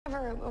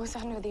Whatever was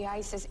under the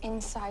ice is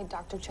inside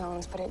Dr.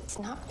 Jones, but it's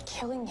not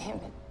killing him.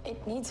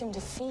 It needs him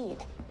to feed.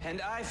 And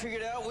I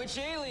figured out which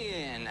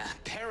alien.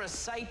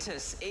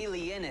 Parasitus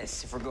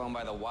alienis, if we're going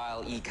by the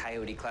Wild E.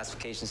 Coyote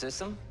classification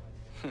system.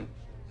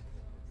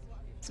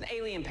 It's an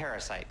alien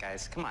parasite,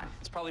 guys. Come on.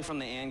 It's probably from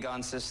the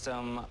Angon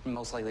system.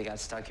 Most likely got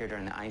stuck here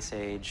during the Ice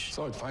Age.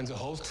 So it finds a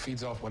host,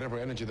 feeds off whatever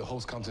energy the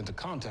host comes into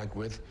contact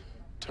with,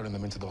 turning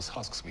them into those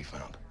husks we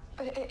found.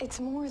 But it's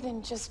more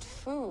than just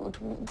food.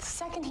 The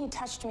second he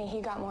touched me,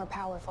 he got more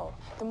powerful.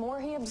 The more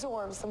he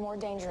absorbs, the more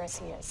dangerous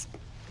he is.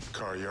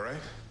 Kara, you all right?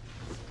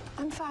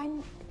 I'm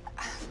fine.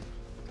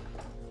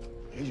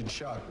 Agent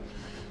Shot,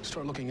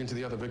 start looking into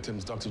the other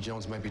victims Dr.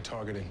 Jones might be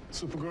targeting.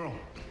 Supergirl,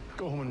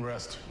 go home and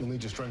rest. You'll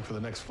need your strength for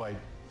the next fight.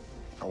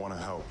 I want to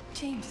help.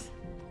 James,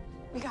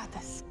 we got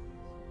this.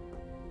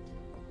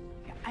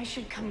 I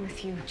should come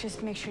with you.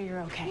 Just make sure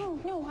you're okay.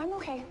 No, I'm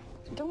okay.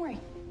 Don't worry.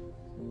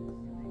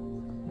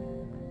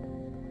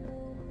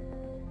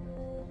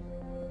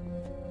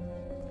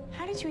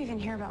 How did you even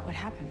hear about what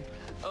happened?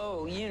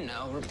 Oh, you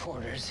know,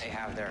 reporters. They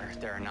have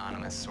their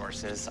anonymous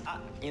sources.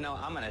 You know,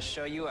 I'm gonna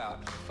show you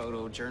out.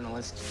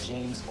 Photojournalist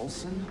James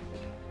Olsen.